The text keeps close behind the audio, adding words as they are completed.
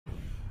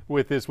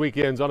With this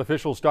weekend's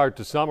unofficial start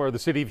to summer, the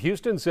city of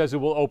Houston says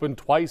it will open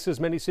twice as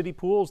many city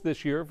pools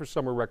this year for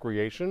summer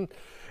recreation.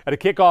 At a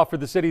kickoff for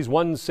the city's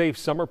One Safe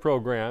Summer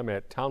program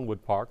at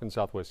Townwood Park in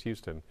Southwest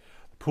Houston,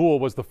 the pool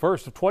was the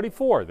first of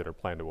 24 that are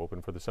planned to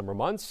open for the summer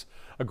months.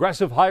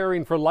 Aggressive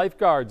hiring for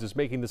lifeguards is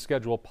making the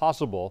schedule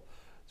possible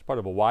as part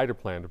of a wider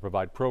plan to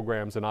provide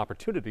programs and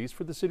opportunities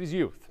for the city's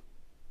youth.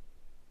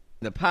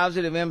 The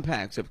positive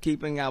impacts of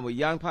keeping our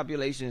young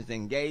populations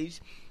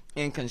engaged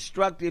in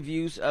constructive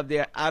use of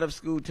their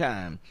out-of-school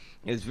time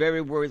is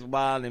very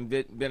worthwhile and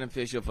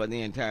beneficial for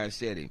the entire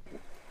city.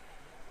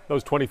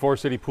 Those 24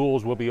 city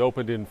pools will be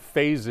opened in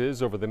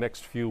phases over the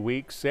next few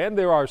weeks, and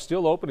there are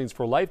still openings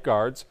for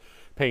lifeguards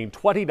paying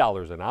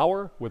 $20 an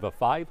hour with a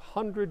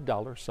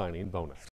 $500 signing bonus.